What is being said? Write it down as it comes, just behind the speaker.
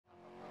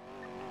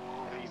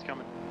He's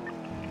coming.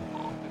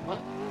 What?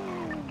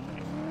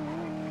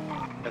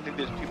 I think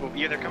there's people.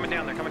 Yeah, they're coming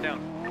down. They're coming down.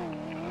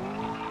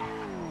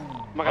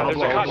 Oh my God,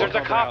 there's a cop. There's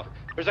a cop.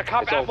 There's a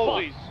cop at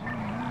Foley's.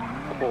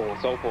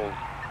 It's Opal.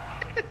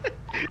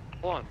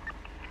 Hold on.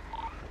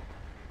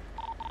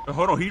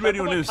 Hold on, he's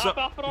radioing in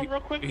something.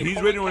 something. He's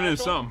radioing in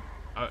something.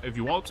 If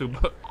you want to,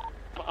 but.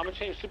 I'm gonna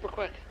change super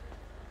quick.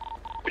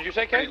 What'd you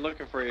say, Kate?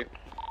 Looking for you.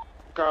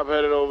 Cop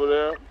headed over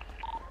there.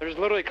 There's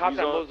literally cops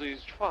at Mosley's.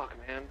 Fuck,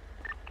 man.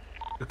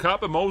 The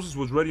cop at Moses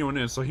was radioing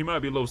in, so he might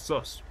be a little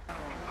sus.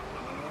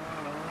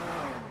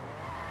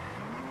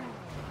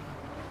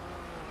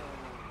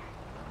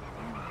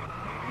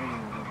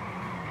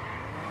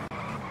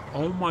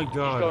 Oh my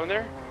God. He's going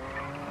there?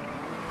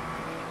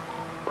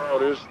 Bro,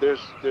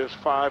 there's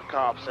 5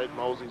 cops at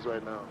Mosey's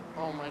right now.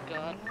 Oh my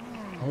God.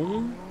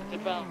 Oh? It's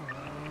about.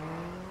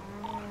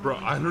 Bro,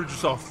 I heard you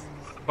saw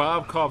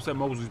 5 cops at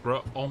Moses,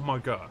 bro. Oh my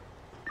God.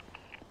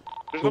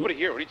 There's nobody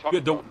here. What are you talking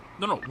about?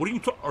 No. What are you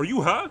talking? Are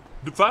you high?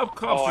 The 5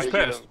 cops just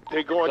passed.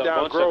 They're going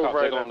down Grove right now.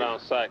 They're going down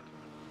Sack.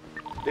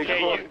 They're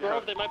going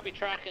Grove. They might be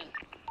tracking.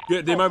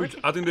 Yeah, they might be.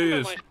 I think there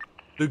is.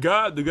 The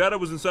guy that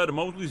was inside the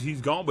Mosley's, he's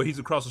gone, but he's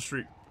across the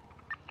street.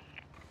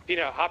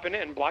 Pina, hop in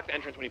it and block the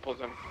entrance when he pulls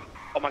in.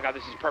 Oh my God,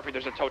 this is perfect.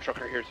 There's a tow truck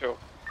here too.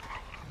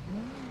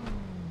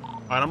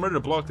 Alright, I'm ready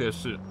to block that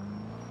shit.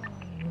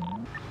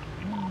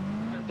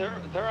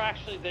 They're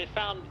actually, they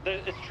found,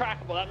 it's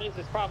trackable. That means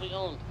it's probably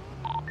owned.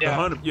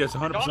 Yeah. Yes,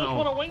 100% Y'all just want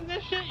to owned. wing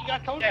this shit? You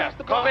got tow Yeah, trucks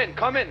to block?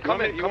 come in.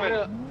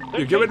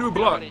 Yeah, get ready with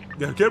blocks.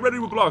 Yeah, get ready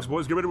with blocks,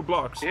 boys. Get ready with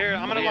blocks. Here,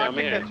 I'm gonna lock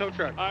that tow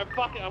truck. Alright,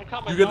 fuck it, I'm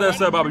coming. You get that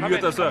side, Bobby. You Come get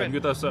in, that come side. in. You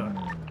get that side.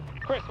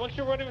 Chris, once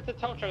you're ready with the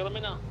tow truck, let me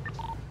know.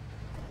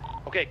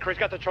 Okay, Chris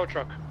got the tow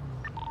truck.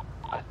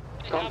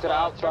 Come to the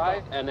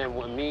outside, and then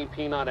when me,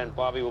 Peanut, and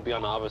Bobby will be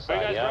on the other Are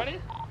side, you guys yeah?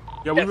 ready?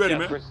 Yeah, we Yes, ready, yes,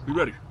 man. Chris. We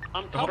ready.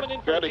 I'm coming in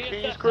You for got the the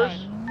keys, GSS Chris?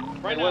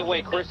 side. Right now,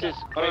 Wait, Chris is...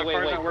 Wait,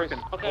 not Chris. working.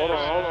 Okay, Hold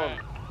on.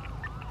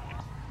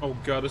 Oh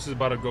God, this is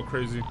about to go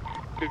crazy.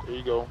 Here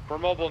you go. We're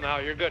mobile now.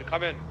 You're good.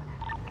 Come in.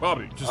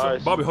 Bobby, just All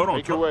right, Bobby, hold on.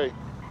 Make your way.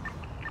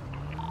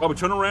 Bobby,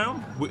 turn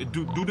around.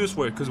 Do this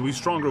way, cause we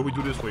stronger if we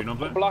do this way. You know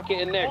what I'm saying? Block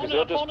it in there, because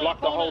they'll just block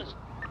the whole...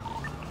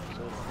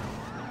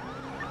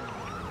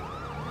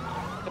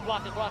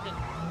 Block it.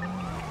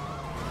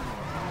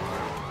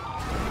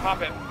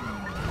 Pop it.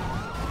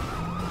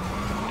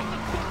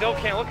 Still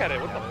can't look at it.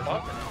 What the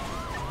fuck?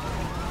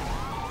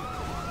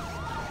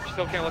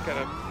 Still can't look at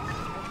it.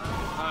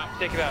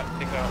 Take it out.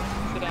 Get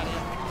out of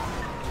here.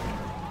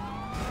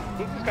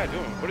 What's this guy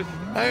doing? What is he?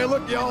 Hey,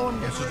 look, y'all,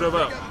 I'm Let's getting just drive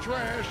ready out. to pick up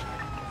trash.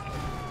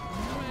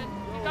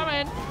 Come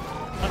in.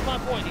 That's my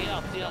point. He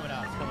helps. It's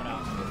coming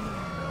out.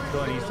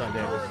 Going east on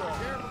Davis.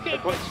 They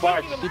put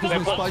spikes. They put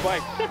spikes.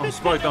 I'm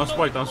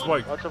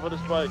spiked. Watch out for the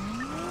spike.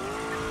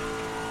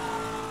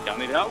 Y'all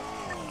need help?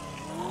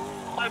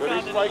 I Where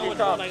found these it. spiking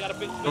cops? I got a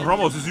big spin.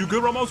 Ramos, is you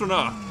good, Ramos, or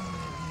not?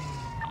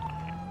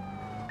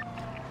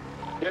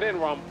 Get in,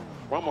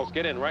 Ramos,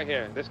 get in, right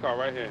here. This car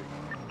right here.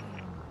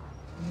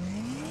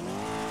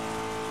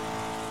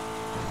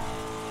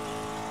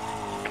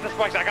 Get the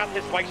spikes. I got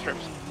his spike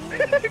strips.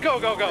 Go.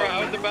 Bro,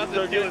 I was about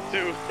to steal it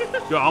too.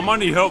 Yo, I might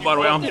need help, by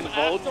the way.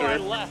 After I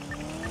left.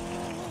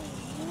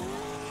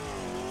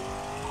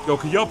 Yo,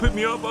 can y'all pick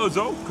me up,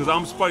 Zoe? Cause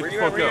I'm spiked the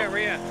fuck out. Where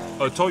you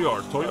at? Tow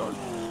yard.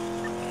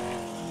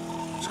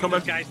 Just come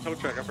This back. guy's tow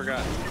truck, I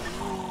forgot.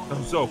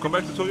 Zoe, come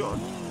back to tow yard.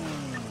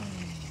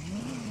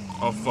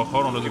 Oh fuck,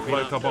 hold on, there's a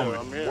flight cop on me.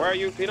 I'm here. Where are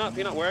you, Peanut?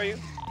 Peanut, where are you?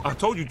 I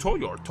told you tow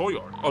yard.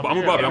 Oh, I'm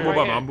here, Bobby.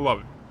 I'm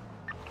Bobby.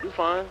 You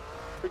fine.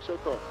 Fix your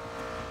car.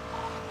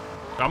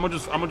 I'ma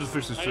just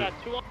fix this I shit.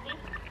 got 2 on me.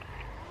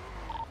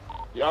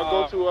 Y'all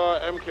go to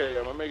MK.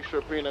 I'm gonna make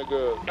sure Peanut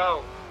good.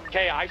 Go.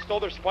 Okay, I stole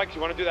their spikes.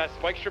 You want to do that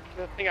spike strip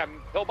thing at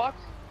Pillbox?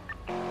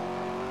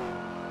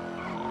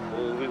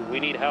 We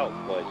need help,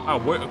 but...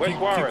 Where's Where's keep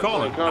Suarez?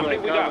 calling. How many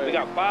we got? Coming. We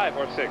got 5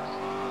 or 6.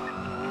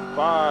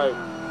 5.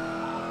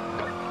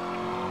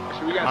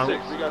 Actually, we got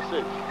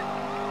 6.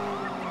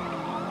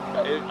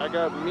 I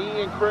got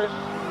me and Chris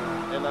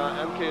and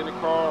MK in the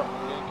car.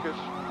 Me and Chris,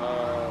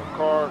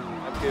 car,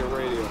 MK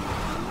radio.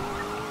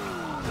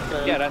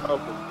 Okay, Yeah,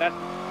 that's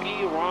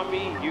me,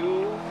 Rami,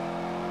 you,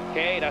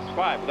 okay, that's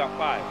 5. We got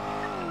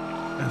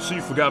 5. And so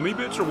you forgot me,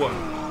 bitch, or what?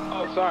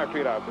 Oh, sorry,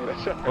 Peter.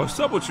 What's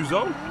up with you,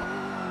 Zoe?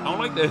 I don't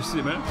like that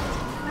shit, man.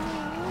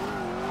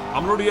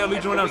 I'm already at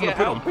Legion right now.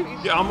 Trying to put him.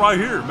 Yeah, I'm right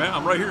here, man.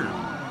 I'm right here.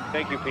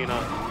 Thank you,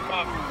 Peanut.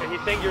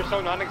 He's saying you're so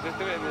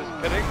non-existent in this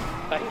pitting.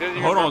 Like, he doesn't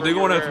even Hold on, remember they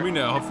going you after were me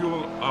now. I feel.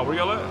 Where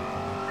y'all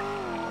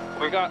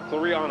at? We got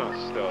 3 on us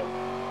still.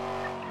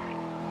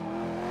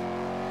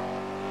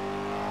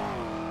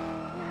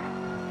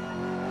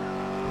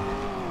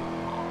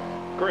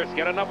 Chris,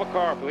 get another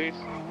car, please.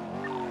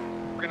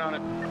 Working on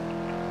it.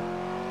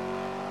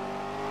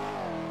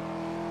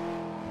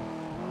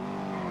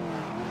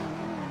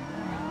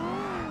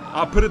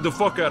 I put it the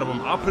fuck out of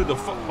him. I put it the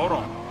fuck. Hold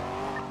on.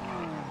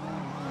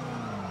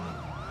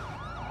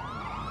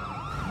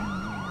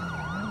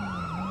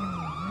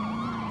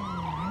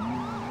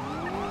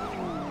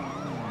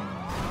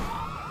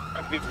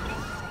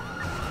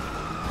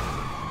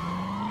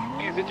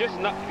 is it just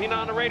Peanut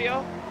on the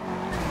radio?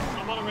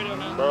 I'm on the radio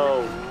now.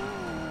 Bro,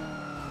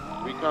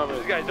 we coming.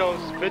 These guys don't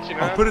bitching,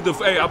 huh? I put it the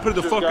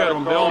fuck out of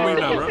them. They on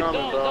me now, bro.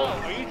 Coming, bro.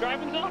 Are you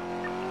driving, Zoe?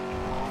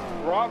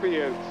 Robbie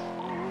is.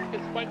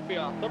 It's Spike for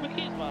y'all. Throw me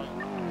keys, man.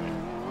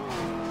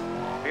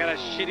 I got a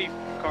shitty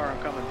car. I'm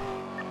coming.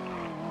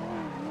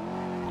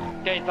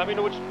 Okay, tell me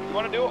what you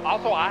want to do.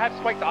 Also, I have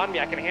spikes on me.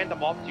 I can hand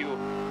them off to you.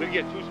 We can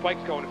get 2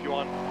 spikes going if you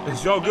want.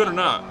 Is y'all good or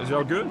not? Is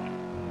y'all good?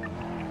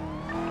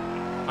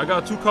 I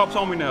got 2 cops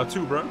on me now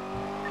too, bro.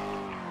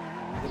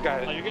 This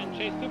guy. Are you getting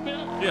chased too,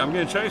 Peanut? Yeah, I'm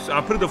getting chased.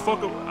 I put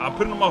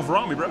them off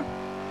around me, bro.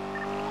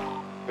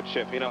 Good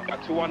shit, Peanut.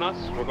 Got 2 on us.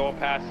 We're going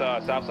past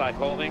Southside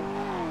Clothing.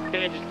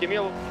 Okay, just give me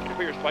a look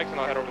for your spikes and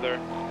I'll head over there.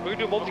 We can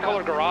do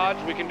multicolored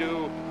garage. We can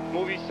do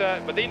movie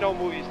set, but they know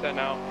movie set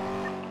now.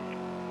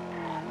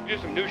 We can do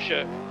some new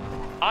shit.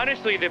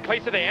 Honestly, the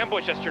place that they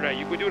ambushed yesterday,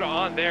 you could do it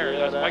on there.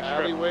 Yeah, That that spike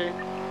strip. alleyway.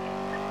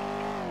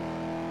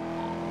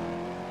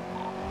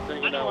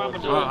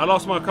 I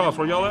lost my cops.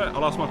 Where y'all at? I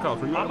lost my cops.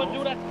 Where you I'm at? gonna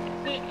do that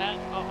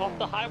off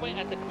the highway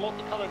at the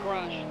multicolored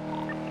garage.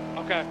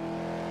 Okay.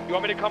 You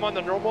want me to come on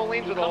the normal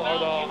lanes or the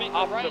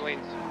opposite right.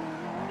 lanes?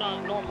 No,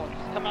 normal.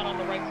 Just come out on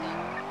the right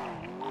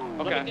side.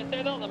 Okay. Let me get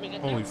there though. Let me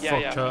get Holy there.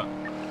 fuck, yeah. chat.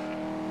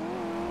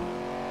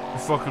 We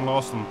fucking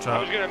lost them, I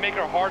chat. was gonna make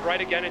a hard right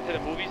again into the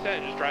movie set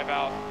and just drive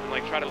out and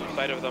like try to lose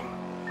sight of them.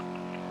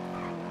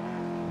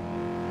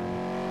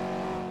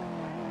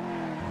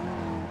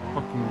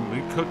 Fucking,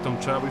 we cooked them,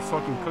 chat. We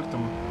fucking cooked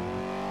them.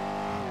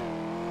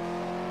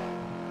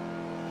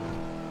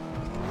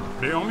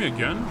 They're on me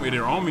again? Wait,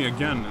 they're on me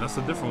again. That's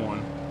a different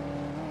one.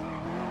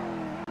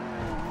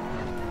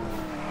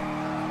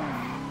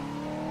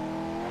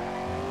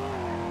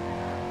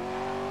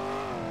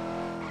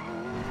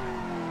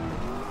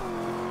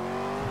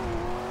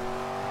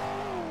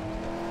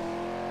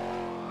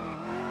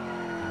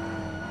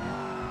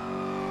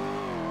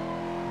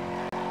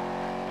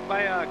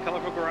 By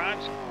colorful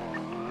garage.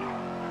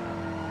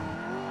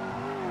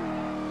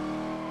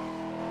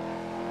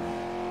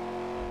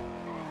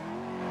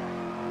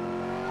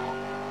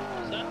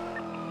 What's that?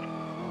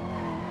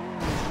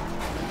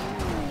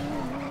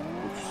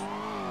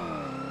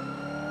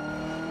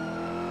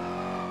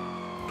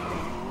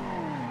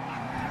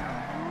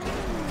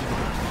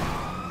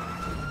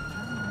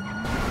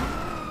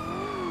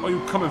 Oh, you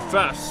coming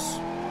fast?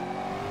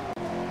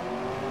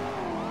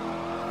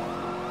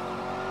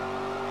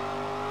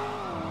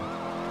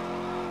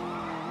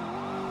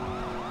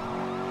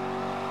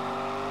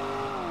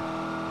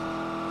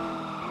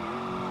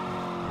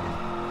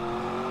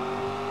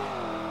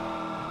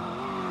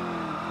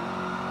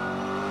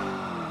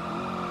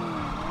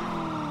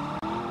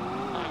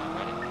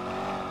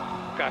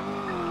 Okay.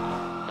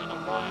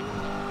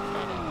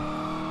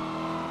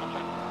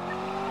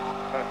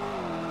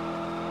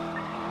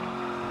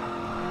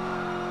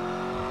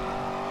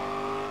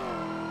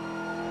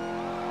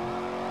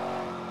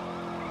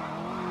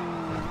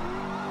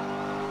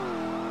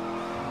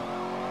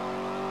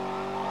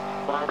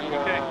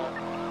 Okay.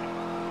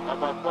 How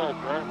about that,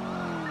 right?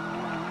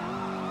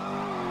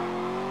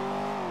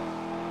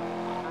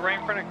 Right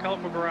in front of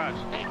colorful garage.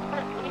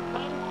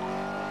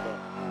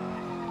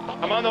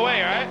 I'm on the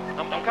way, alright?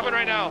 I'm coming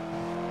right now.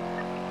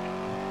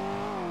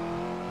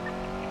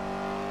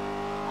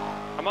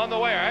 I'm on the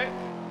way, alright?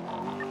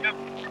 Yep.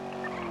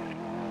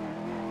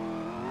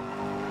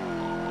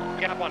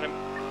 Gap on him.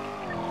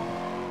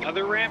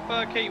 Other ramp,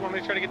 Kate. You want me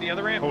to try to get the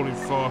other ramp? Holy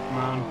fuck,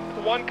 man.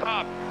 It's 1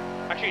 cop.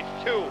 Actually,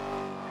 it's 2.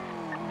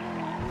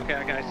 Okay,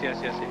 okay, I see.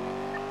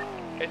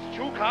 It's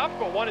 2 cops,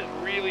 but 1 is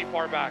really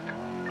far back.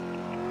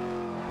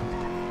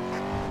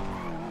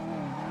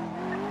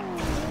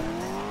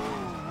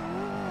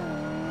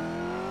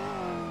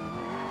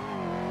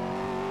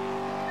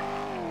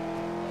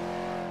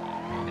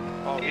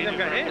 Oh, he just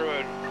got ran hit. through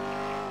it.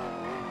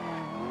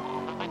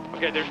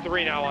 Okay, there's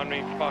 3 now on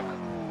me. Fuck.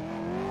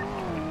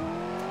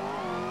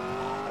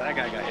 That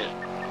guy got hit.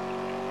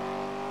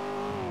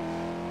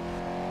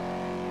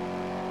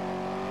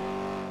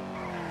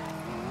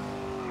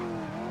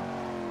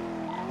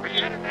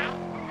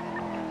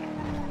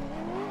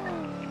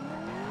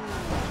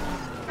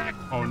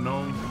 Oh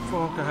no.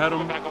 Fuck, I had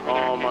him.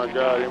 Oh my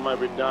god, he might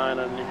be dying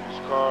underneath his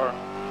car.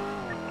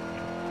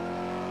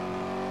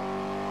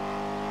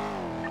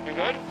 You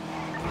good?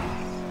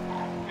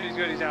 He's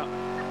good. He's out.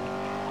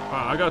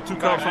 I got 2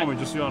 cops on me,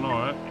 just so y'all know,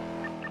 alright?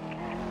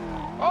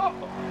 Oh!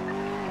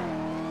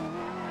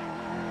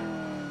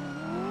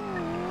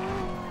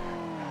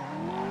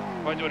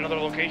 Want to do another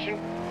location?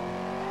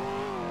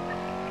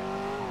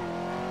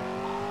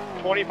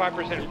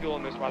 25% fuel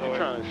in this, by the way.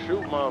 Trying to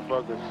shoot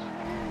motherfuckers.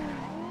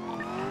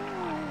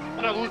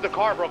 I'm gonna lose the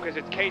car, bro, because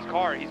it's K's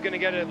car. He's gonna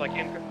get it like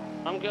in.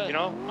 I'm good. You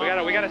know,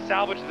 we gotta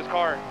salvage this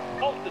car.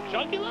 Oh, the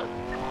junkie left?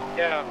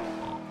 Yeah,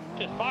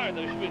 Just fired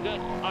though. Should be good.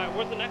 All right,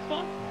 where's the next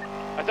one?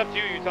 that's up to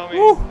you. You tell me.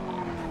 Woo!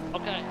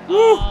 Okay.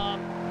 Woo!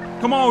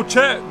 Come on,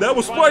 chat. That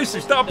was spicy.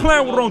 Stop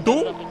playing with it,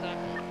 dude.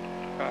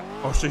 Okay.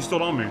 Oh shit, he's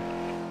still on me.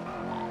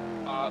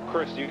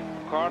 Chris, you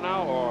car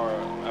now or?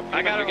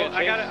 I got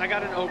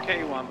an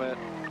okay one, but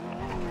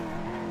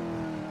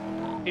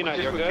Peanut,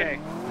 Just you're with good? K.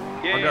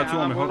 Yeah, I got two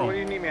on me, hold on. What do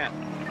you need me at?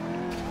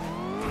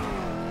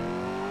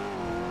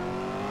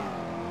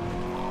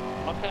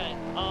 Okay.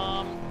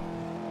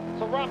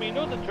 So Rami, you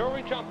know the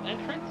jewelry jump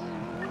entrance?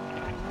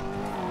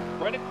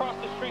 Right across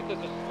the street, there's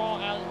a small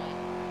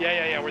alleyway.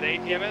 Yeah, where the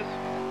ATM is?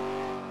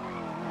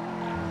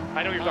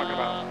 I know what you're talking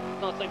about.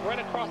 No, it's like right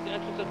across the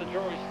entrance of the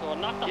jewelry store.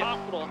 Not the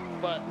hospital,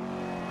 but...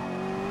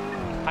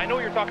 I know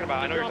what you're talking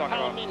about. I know what you're talking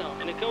about. Palomino,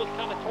 and it goes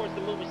kind of towards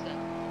the movie set.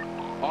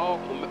 Oh,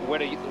 where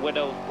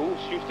the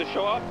booths used to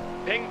show up?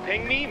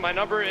 Ping me. My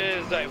number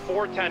is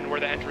 410 where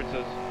the entrance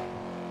is.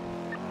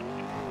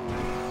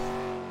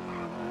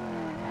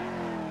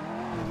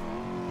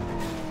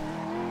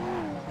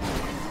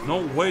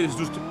 No way, this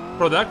dude's...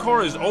 Bro, that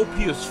car is OP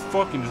as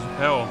fucking just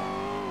hell.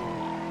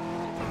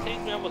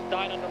 Me almost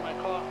died under my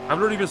car. I've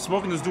already been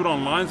smoking this dude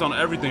on lines on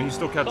everything. He's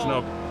still catching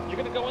up. You're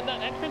gonna go in that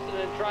entrance and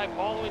then drive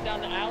all the way down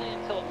the alley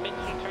until it makes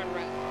you turn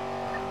right.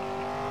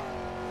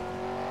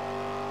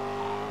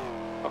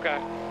 Okay.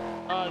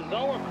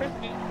 Zoe or Chris?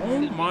 Oh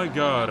my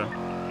god.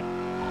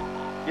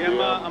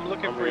 Yeah, I'm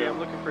looking for you. I'm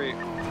looking for you.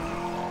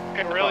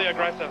 Okay, really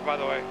aggressive, by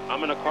the way.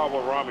 I'm in a car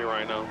with Rami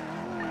right now.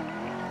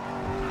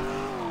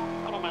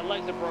 Oh, my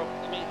legs are broken.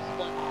 Let me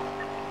split.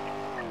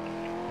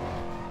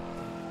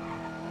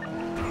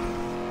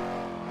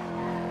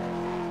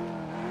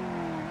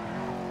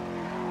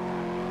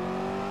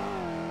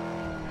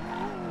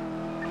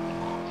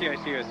 I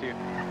see you.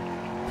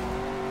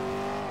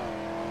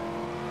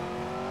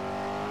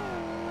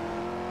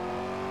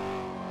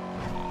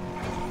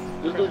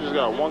 This dude just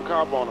got one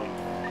cop on him.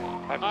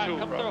 I have two,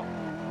 come bro.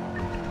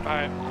 through.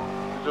 Alright.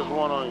 There's just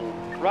one on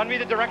you. Run me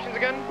the directions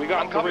again. We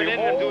got I'm coming three. in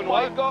and doing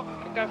what?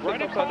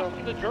 Right across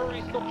from the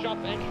jewelry store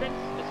jump entrance,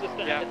 it's just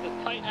a, Yeah. it's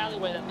a tight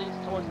alleyway that leads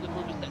towards the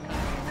movie set.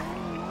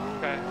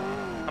 Okay.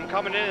 I'm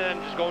coming in and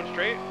then just going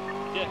straight.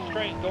 Yeah,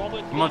 straight. Go all the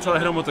way to I'm gonna try to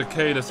hit him with a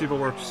K to see if it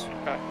works.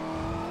 Okay.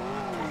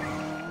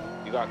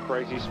 You got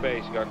crazy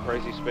space. You got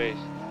crazy space.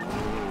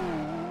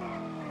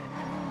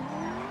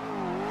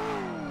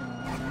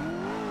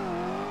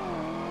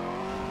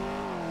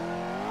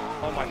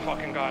 Oh my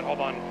fucking god, hold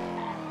on.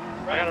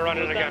 I gotta run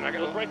it again. It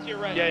was right to your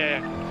right. Yeah.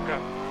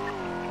 Okay.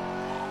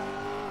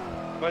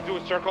 I'm gonna do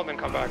a circle and then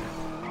come back.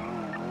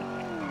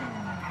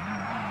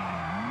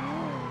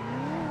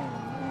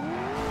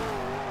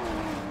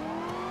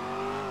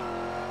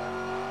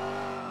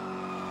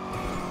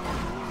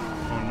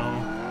 Oh no.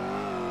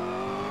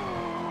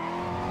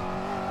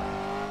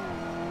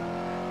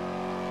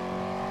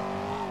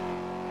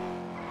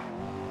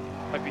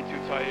 Might be too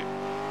tight.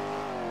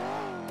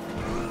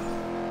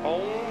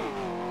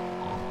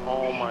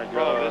 Oh my god.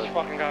 Bro, this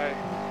fucking guy.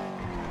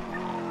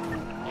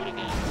 Do it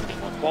again.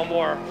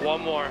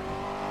 One more.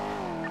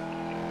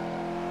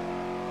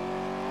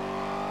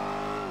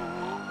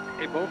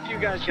 Hey, both of you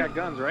guys got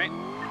guns, right?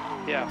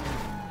 Yeah.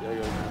 Yeah.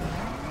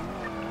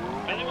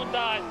 If anyone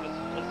dies,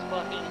 this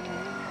fucking...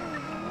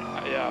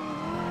 Yeah.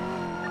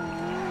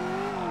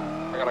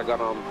 I got a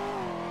gun on.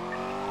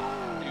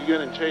 You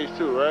getting chased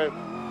too, right?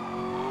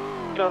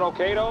 You not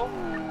okay though?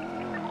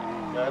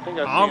 Yeah, I think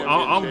I see him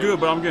I'm getting good, chased.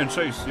 but I'm getting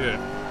chased,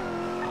 yeah.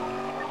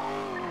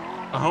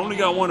 I only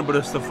got one, but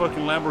it's the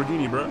fucking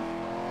Lamborghini, bro.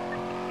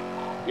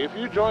 If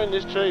you join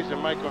this chase, it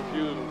might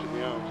confuse them, to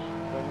be honest.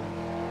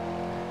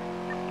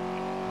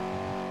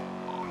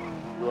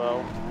 You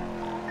out?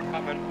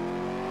 Coming.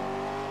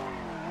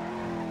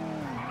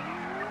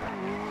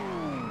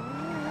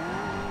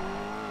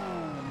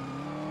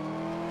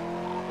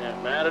 Yeah,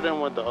 Madden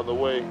went the other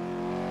way.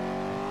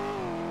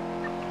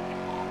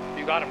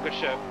 You got him. Good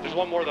shit. There's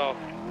one more though.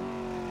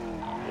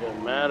 Yeah,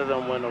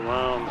 Madden went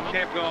around.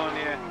 Kept going,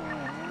 yeah.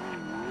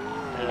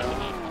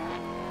 Yeah.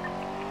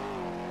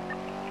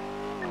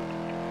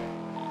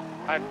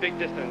 I have big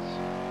distance.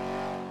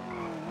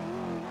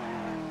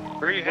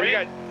 Where are you Where you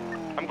headed?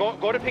 guys? I'm going.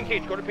 Go to Pink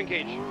Cage. Go to Pink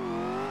Cage.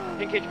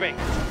 Pink Cage Bank.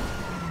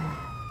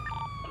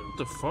 What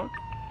the fuck?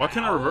 Why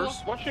can't I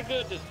reverse? Once you're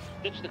good, just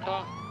ditch the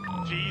car.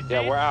 Jesus.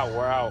 Yeah, we're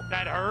out.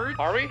 That hurt?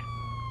 Are we?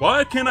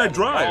 Why can't I Oh,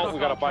 drive? we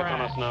got a bike on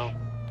us now.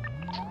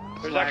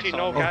 There's actually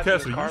no Oh, gas in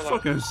Kessler, the you car.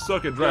 fucking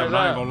suck at driving.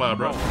 I ain't gonna lie,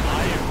 bro.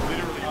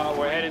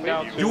 We're heading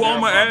down to... You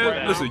on my right ass?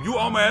 now. Listen, you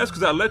on my ass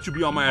because I let you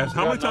be on my ass.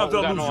 How We many got times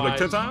no- did I we lose got you? no Like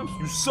 10 eyes. times?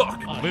 You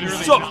suck. You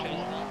Literally suck.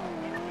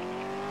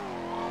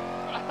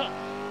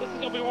 This is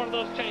gonna be one of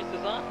those chases,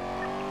 huh?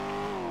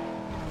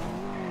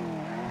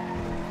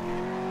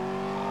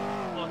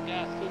 Oh,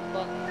 gas, too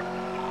fuck.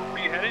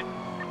 Where you headed?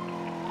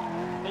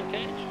 Pink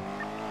Cage?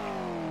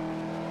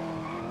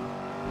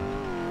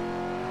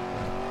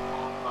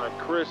 Alright,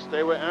 Chris,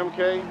 stay with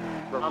MK.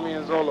 Rami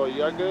and Zolo,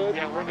 y'all good?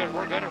 Yeah, we're good.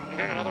 I'm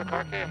getting another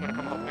car. Okay, I'm gonna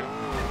come help you.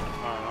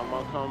 Alright, I'm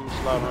gonna come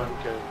slide on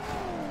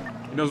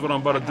MK. He knows what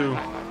I'm about to do.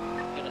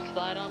 Gonna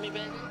slide on me,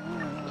 baby?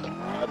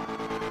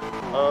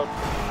 Up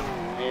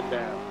and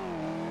down.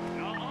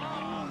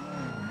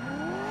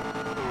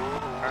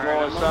 All Going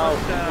right,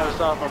 south. Going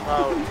south on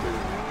Power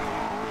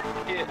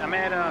Street. I'm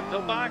at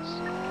Pillbox.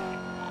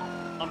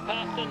 I'm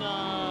passing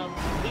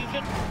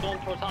Legion, going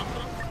towards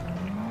hospital.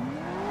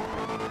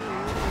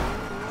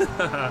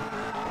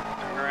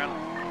 Turn around.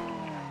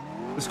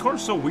 This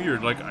car's so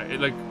weird. Like, I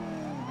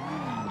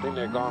think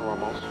they're gone,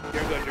 Ramos.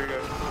 You're good, you're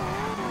good.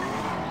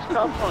 These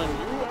cops on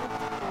you?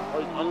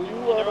 On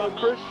you,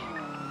 Chris?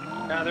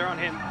 Nah, they're on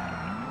him.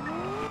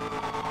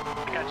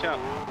 Catch up.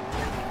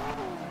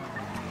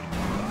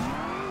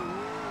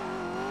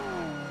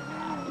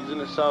 He's in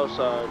the south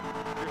side.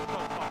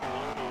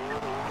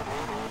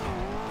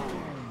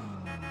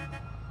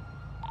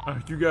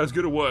 You guys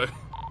good or what?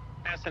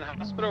 Aston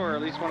Hospital, or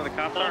at least one of the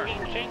cops are.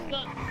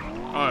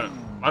 Alright,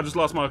 I just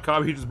lost my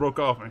car. He just broke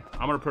off me. I'm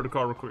gonna repair the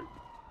car real quick.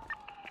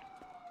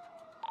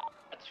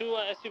 2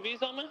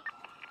 SUVs on me?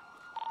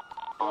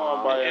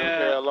 By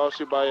yeah. MK, I lost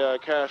you by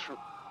cash I'm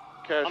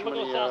gonna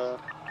money. go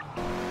south.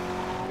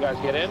 You guys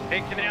get in?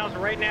 Big canals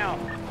right now.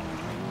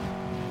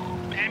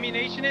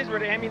 Ammunition is where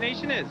the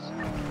ammunition is.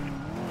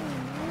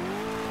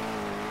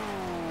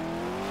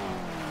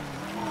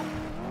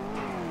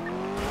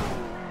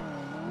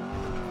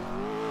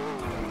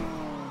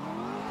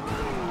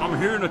 I'm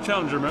hearing a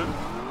Challenger, man.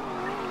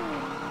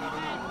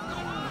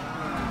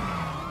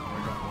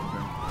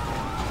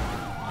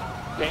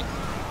 Okay.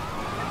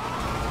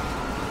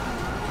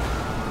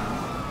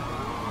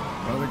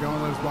 Are they going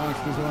those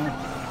boxes as well?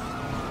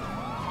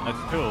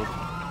 That's cool.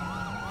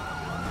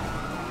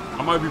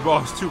 I might be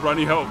boss too, but I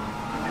need help.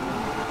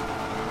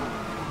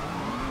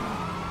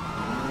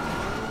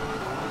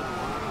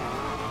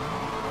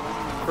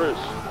 Chris,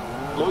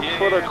 look Yeah.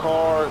 for the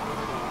car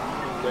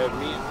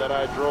that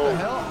I drove. What the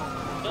hell?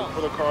 Look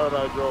for the car that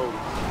I drove.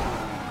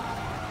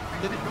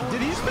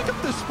 Did he just pick up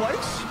this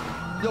place?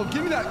 Yo,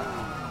 give me that.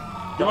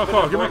 Get my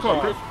car, get my car,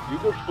 Chris. You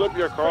can flip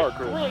your car,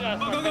 Chris. Really gotta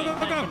start paying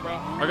attention, bro.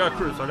 I got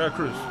Chris, I got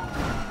Chris.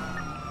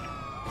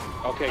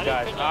 Okay,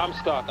 guys, I'm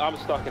stuck. I'm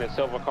stuck in a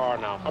silver car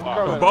now. I'm Fuck.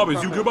 coming. Yo, Bobby,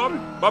 is you good, Bobby?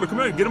 Bobby, come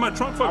here, get in my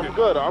trunk, fuck I'm it.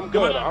 good. I'm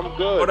good. I'm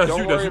good. Oh, that's Don't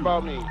you, worry that's you.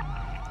 about me.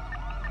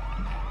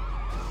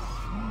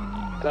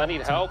 I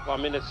need help.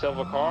 I'm in a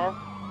silver car.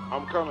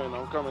 I'm coming,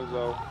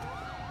 Zoe.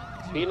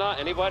 Peanut,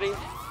 anybody?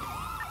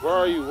 Where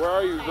are you,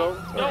 Zoe?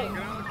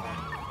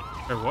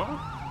 Hey, what?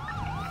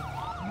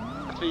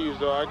 I see you,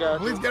 Zoe. I got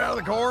you. Please get out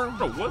of the car.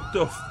 Bro, what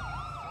the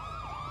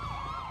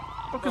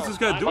fuck is this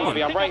guy doing?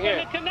 Bobby, I'm right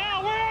here.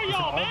 Canal, where are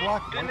y'all,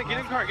 man? Get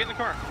in the car, get in the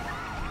car.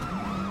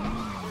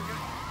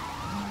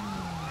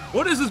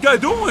 What is this guy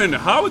doing?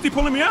 How is he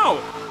pulling me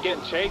out?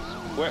 Getting chased.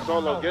 Where?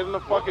 Zolo, get in the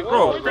fucking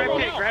Bro. car. Grab Zolo.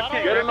 cake, grab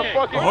cake, Get in the grab cake.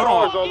 fucking Hold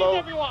car, on. Zolo.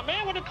 Everyone,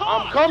 man, with the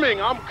car. I'm coming,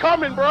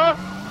 bruh.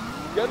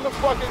 Get in the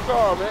fucking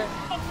car, man.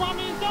 Fuck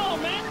Rami and Zolo,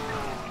 man.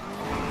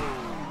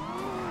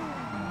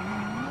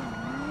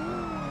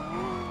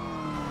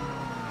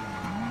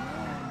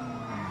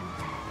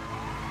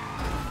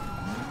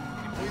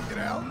 Please get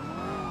out.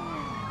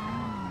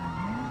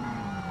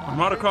 I'm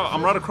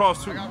right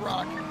across too. I got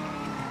rock.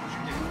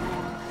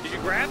 Did you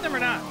grab them or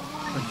not?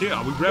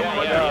 Yeah, we grabbed him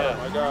right I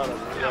there. got him.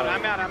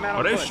 I'm out Are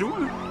on they foot.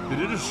 shooting? Did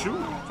they just shoot?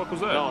 What the fuck was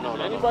that? No.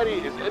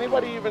 Is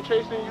anybody even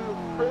chasing you,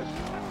 Chris?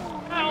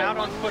 I'm out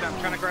on foot. I'm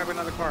trying to grab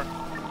another car.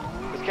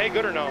 Is K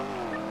good or no?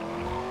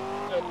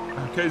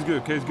 K's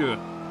good, K's good.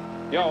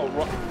 Yo,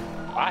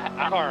 I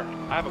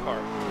have a car.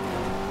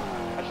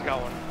 I just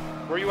got one.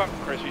 Where you at,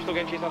 Chris? Are you still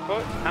getting chased on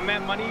foot? I'm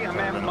at money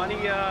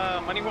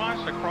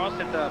wash across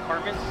at the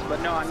apartments, but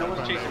no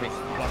one's chasing me.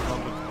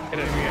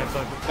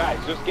 guys,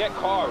 just get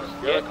cars.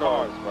 Get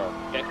cars, bro.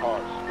 Get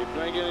cars.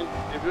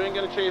 If you ain't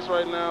getting chased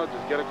right now,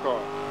 just get a car.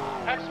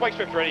 I have spike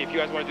strips ready if you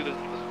guys want to do the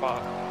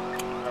spot.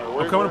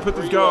 Right, I'm coming to put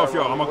this guy off,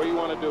 y'all. Where you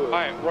want to do it? All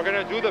right, we're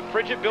gonna do the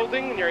frigid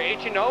building near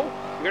H&O.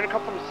 You're gonna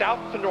come from south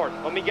to north.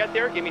 When we get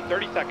there, give me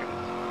 30 seconds.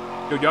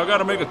 Yo, y'all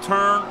gotta make a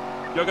turn.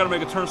 Y'all gotta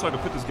make a turn so I can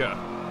put this guy.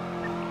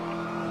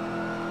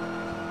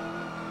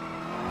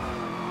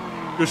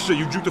 Good shit,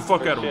 you juked the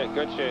fuck out of him.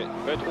 Good shit.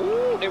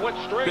 Ooh, they went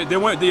straight.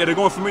 They're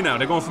going for me now.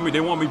 They're going for me. They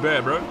want me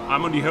bad, bro.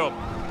 I'm gonna need help.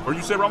 What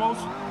did you say, Ramos?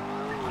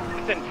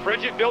 Listen,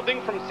 frigid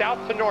building from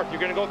south to north.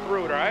 You're gonna go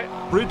through it, all right?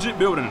 Frigid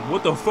building.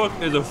 What the fuck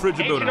is a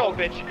frigid building? H&O,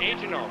 bitch.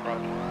 H&O, bro.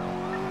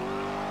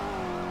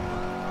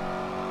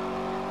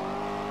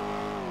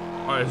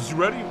 Alright, is you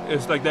ready?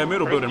 It's like that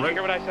middle Chris, building, did right?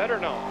 you hear what I said or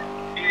no?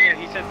 Yeah,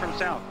 he said from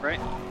south, right?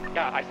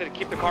 Yeah, I said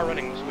keep the car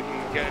running so we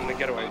can get in the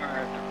getaway.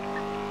 Alright.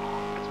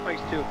 That's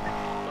Spikes too.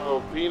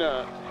 So,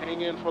 Peanut,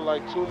 hang in for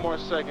like 2 more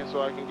seconds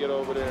so I can get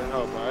over there and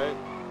help, alright?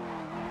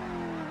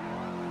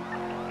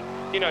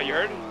 You know, you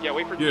heard? Yeah,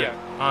 wait for... Yeah.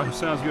 Alright,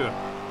 sounds good.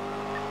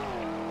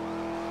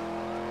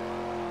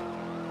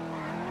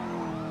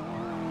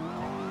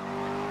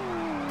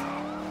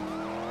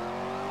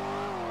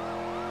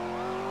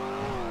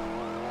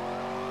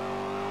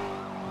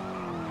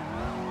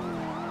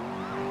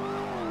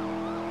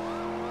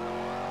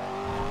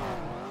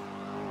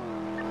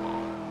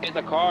 In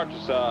the car,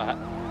 just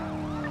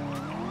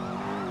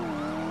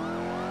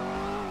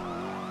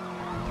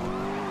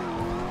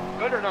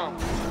Good or no?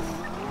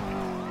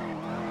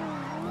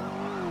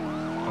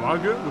 Am I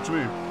good? What you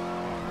mean?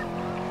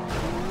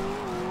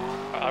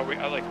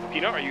 I like,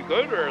 Peanut, are you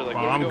good or like...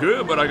 what are we I'm doing?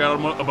 good, but I got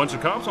a bunch of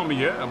cops on me,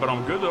 yeah. But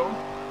I'm good, though.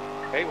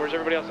 Hey, where's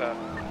everybody else at?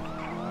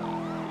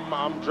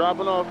 I'm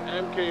dropping off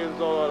MK and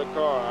Zola at the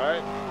car,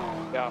 alright?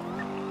 Yeah.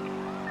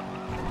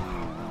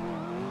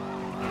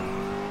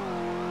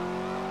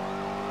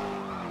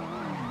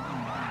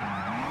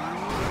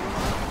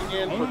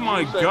 in for Oh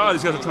my 2 God,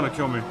 these seconds. guys are trying to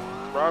kill me.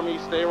 Rami,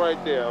 stay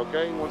right there,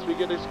 okay? Once we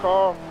get this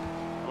car,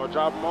 I'm gonna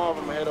drop them off.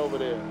 I'm gonna head over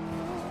there.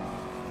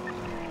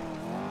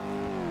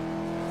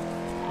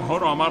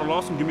 Hold on, I might have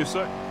lost him. Give me a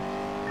sec.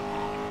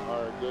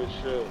 All right, good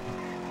shit.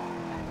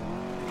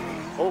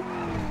 Oh.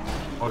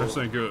 Oh, this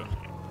ain't good.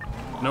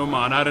 Never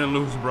mind, I didn't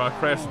lose, bro. I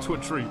crashed into a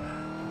tree.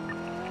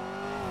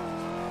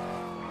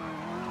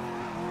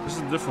 This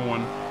is a different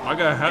one. I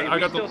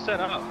got still set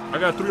up. I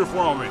got 3 or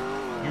 4 on me.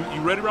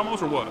 You ready,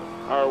 Ramos, or what?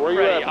 All right, where you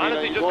Ready. at?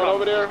 Honestly, You just going come.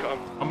 over there? Just come.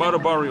 I'm by the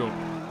barrio.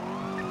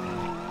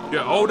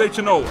 Yeah, old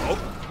H&O. Oh,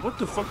 what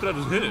the fuck did I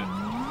just hit?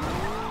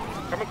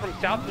 Coming from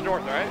south to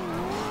north, all right?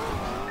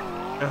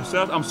 Yeah,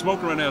 Seth, I'm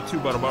smoking right now too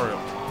by the barrio.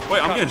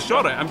 Wait, I'm getting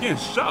shot at. I'm getting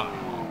shot.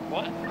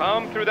 What?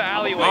 Come through the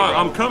alleyway, Alright, bro.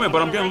 I'm coming,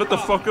 but I'm getting lit the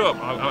fuck up.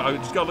 I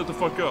just got lit the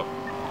fuck up.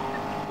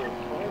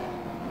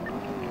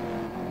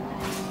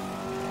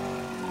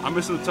 I'm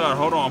missing the tire.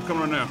 Hold on, I'm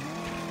coming right now.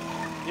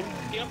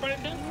 You up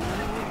right there?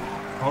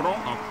 Hold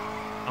on,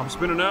 I'm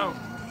spinning out.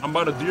 I'm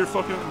by the deer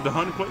fucking, the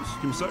hunting place.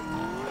 Give me a sec.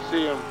 I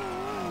see him.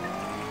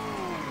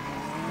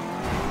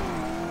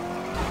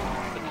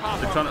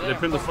 They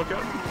pinned the fuck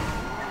out.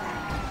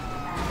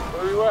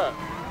 Where you at?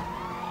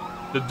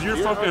 The deer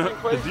Deer fucking, hunting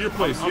place? the deer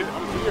place, I'm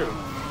yeah. here.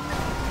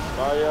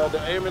 By the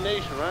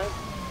ammunition, right?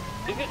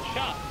 He's getting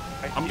shot.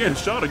 I'm getting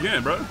shot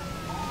again, bro. He's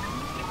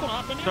gonna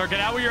hop in there. Sir, get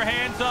out with your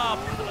hands up.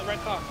 To the red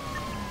car.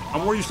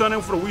 I'm where you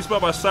standing for the weed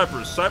spot by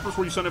Cypress. Cypress,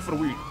 where you standing for the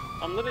weed?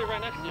 I'm literally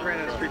right next to you. Ran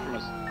down the street from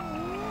us.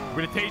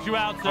 We're gonna tase you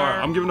out, sir.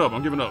 Alright, I'm giving up.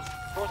 I'm giving up.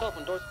 Doors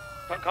open, doors.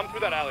 Come through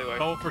that alleyway.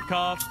 Go for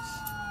cuffs.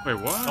 Wait,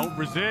 what? Don't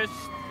resist.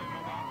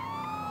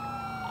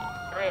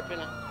 Hurry up,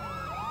 Pina.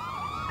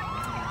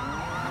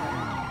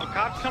 A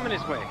cop's coming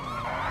his way.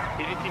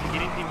 He didn't see me. He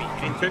didn't see me.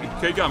 He didn't see me.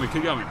 K got me. K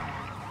got me.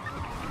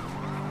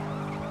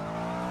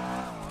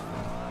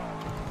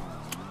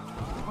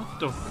 What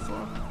the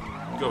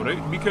fuck? Yo, they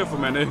be careful,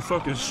 man. They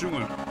fucking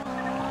shooting.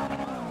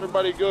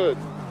 Everybody good.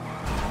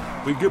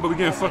 We good, but we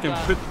getting fucking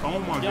God. pit. Oh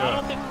my Yeah, I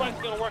don't god. think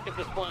Spike's gonna work at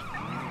this point.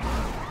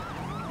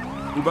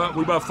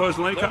 We about first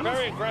lane They're coming.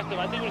 very aggressive.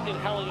 I think we need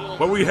hella units.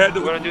 What we had to.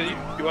 You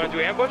wanna do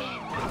ambush?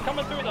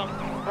 Coming through them.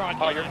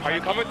 Oh, are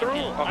you coming through?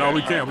 Okay. No,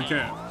 we can't. We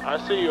can't. I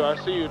see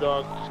you,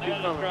 dog. Just I keep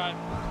gotta coming. drive.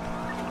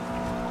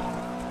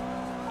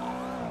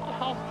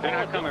 They're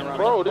not coming, Robbie.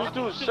 Bro, this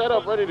dude's set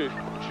up ready to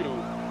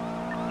shoot.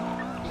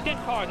 Just get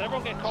cars.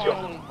 Everyone get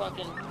cars and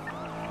fucking. I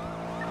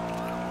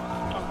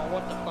don't know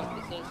what the fuck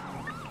this is.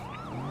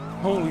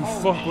 Holy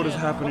fuck, what is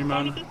Shit. happening,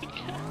 What man? time is this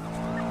again?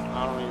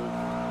 I don't even.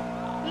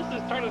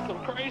 This is turning some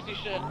crazy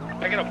shit.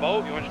 I get a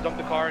boat. You want to just dump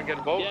the car and get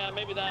a boat? Yeah,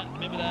 maybe that.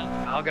 Maybe that.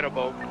 I'll get a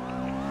boat.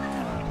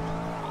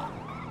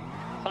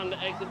 Time to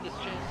exit this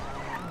chase.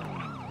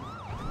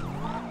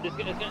 It's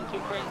getting too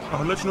crazy.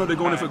 I'll let you know they're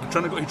going in for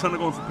trying to go in for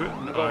pit.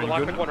 I'm going to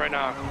lock pick one right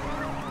now.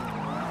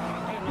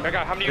 I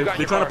got how many you got in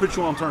They're your trying car? to put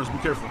you on turns. Be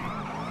careful.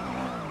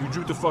 You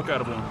juke the fuck out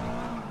of them.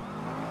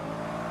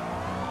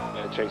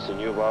 Yeah, chasing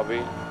you, Bobby.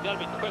 You gotta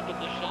be quick with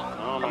this shit. I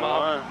don't I'm know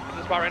why. up.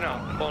 This spot right now.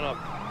 Pulling up.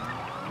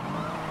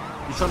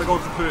 He's trying to go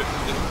in for pit.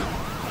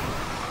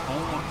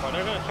 Oh Oh,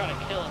 they're gonna try to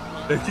kill us,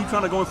 man. They keep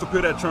trying to go in for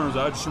pit at turns.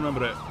 I just remember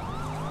that.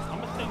 I'm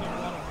gonna stay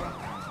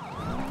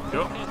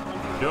here. Yep.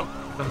 Yep.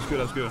 That's good.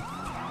 That's good.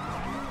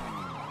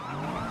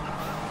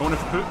 Going in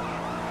for pit.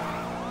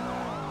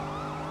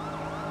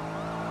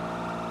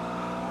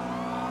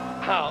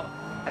 How?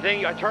 I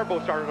think a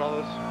turbo started all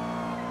this.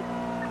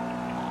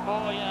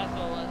 Oh yeah, that's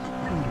what it was.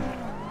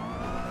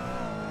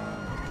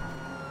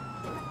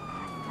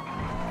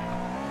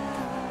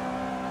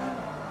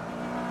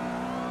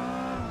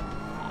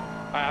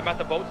 Alright, I'm at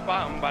the boat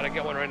spot. I'm about to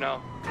get one right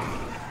now.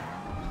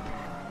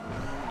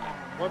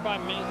 We're by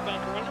Maze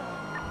Bank Arena.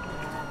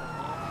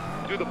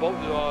 Do the boat.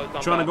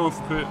 Dump Trying to out. go in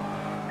for pit.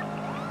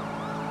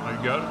 Oh,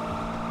 you got it?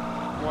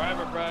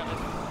 Wherever, bro.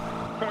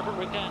 Wherever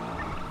we can.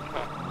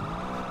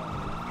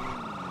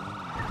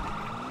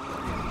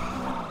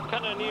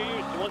 Kind of near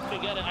you, so once we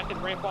get it, I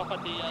can ramp off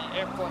at the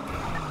airport.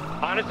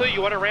 Honestly,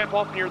 you want to ramp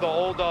off near the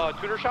old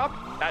tutor shop?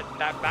 That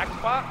back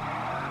spot?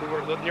 We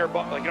were near,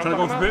 like, you know Trying to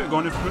go what in I'm for talking pit.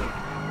 Going in for pit.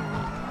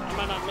 I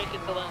might not make it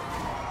till then.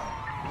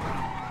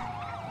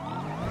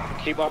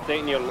 Keep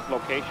updating your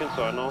location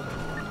so I know.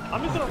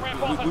 I'm just gonna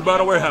ramp off at We the bought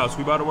a airport. warehouse.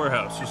 We bought a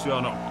warehouse. Just so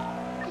y'all know.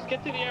 Just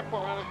get to the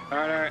airport, man.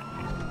 Alright.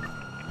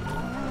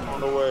 On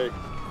the way.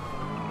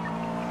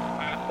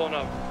 Alright, pulling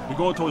up. We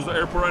going towards the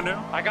airport right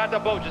now. I got the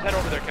boat. Just head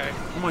over there, Kay.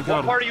 Oh my What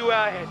god. part are you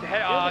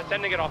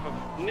sending it off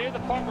of? Near the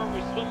part where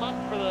we swim up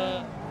for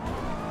the...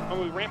 when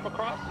we ramp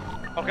across.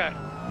 Okay.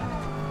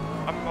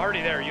 I'm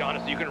already there. You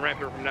honestly, you can ramp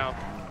here from now.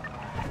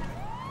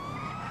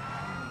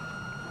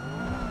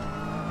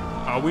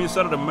 We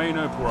inside of the main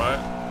airport,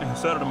 right?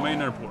 Inside of the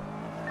main airport.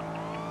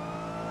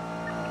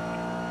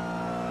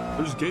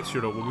 There's gates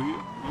here though. Will we?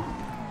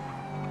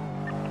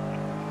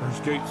 There's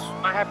gates.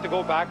 I have to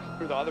go back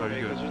through the other Oh, way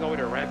you because good. there's no way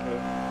to ramp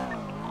it.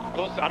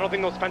 I don't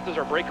think those fences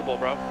are breakable,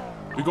 bro.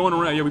 We going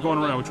around. Yeah, we going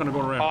around. We're trying to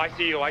go Oh, around. I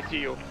see you. I see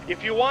you.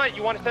 If you want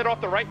to set off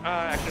the right.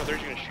 Actually, no, they're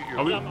just gonna shoot you.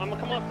 Are we? I'm gonna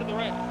come up to the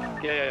right.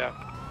 Yeah.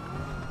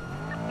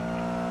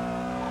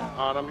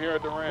 Alright, I'm here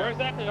at the Where ramp.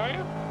 exactly are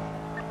you?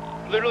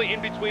 literally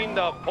in between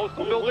the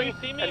postal building you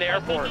see me and the if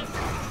I send airport. you?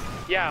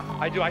 Yeah,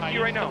 I do. I see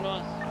you right now. Come to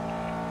us.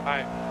 All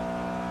right.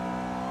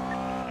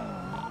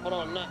 Hold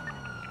on, not.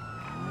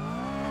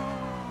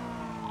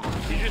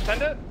 Did you just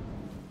send it?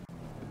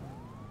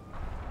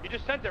 You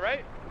just sent it,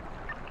 right?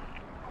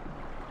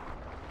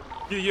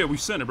 Yeah, we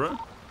sent it, bro. All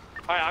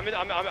right,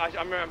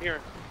 I'm here.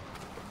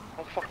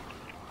 Oh fuck.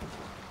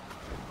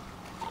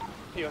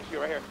 See you right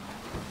here.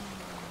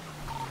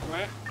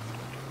 Right.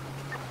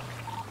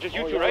 Just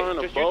you Oh, two, you're right? on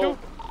a Just you boat?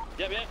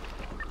 two. Yep.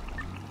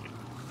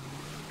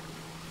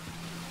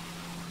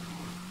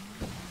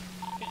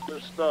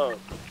 Good stuff.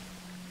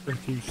 Can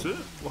you sit?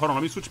 Well, hold on,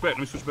 let me switch back.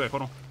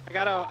 Hold on. I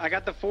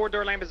got the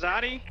 4-door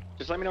Lamborghini.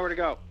 Just let me know where to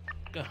go.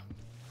 Go.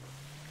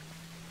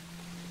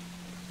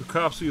 The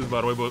cops see us,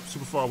 by the way, but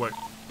super far away.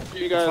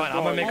 You guys fine,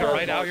 I'm gonna make it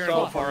right out here and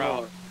go south far or out.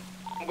 north?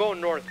 I'm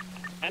going north.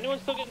 Anyone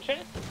still getting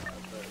chased?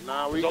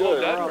 Nah, we Zolo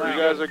good. dead? You Or you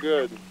guys are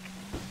good.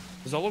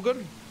 Is Zolo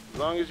good? As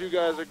long as you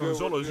guys are good.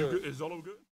 Zolo, we're is you good. good? Is Zolo good?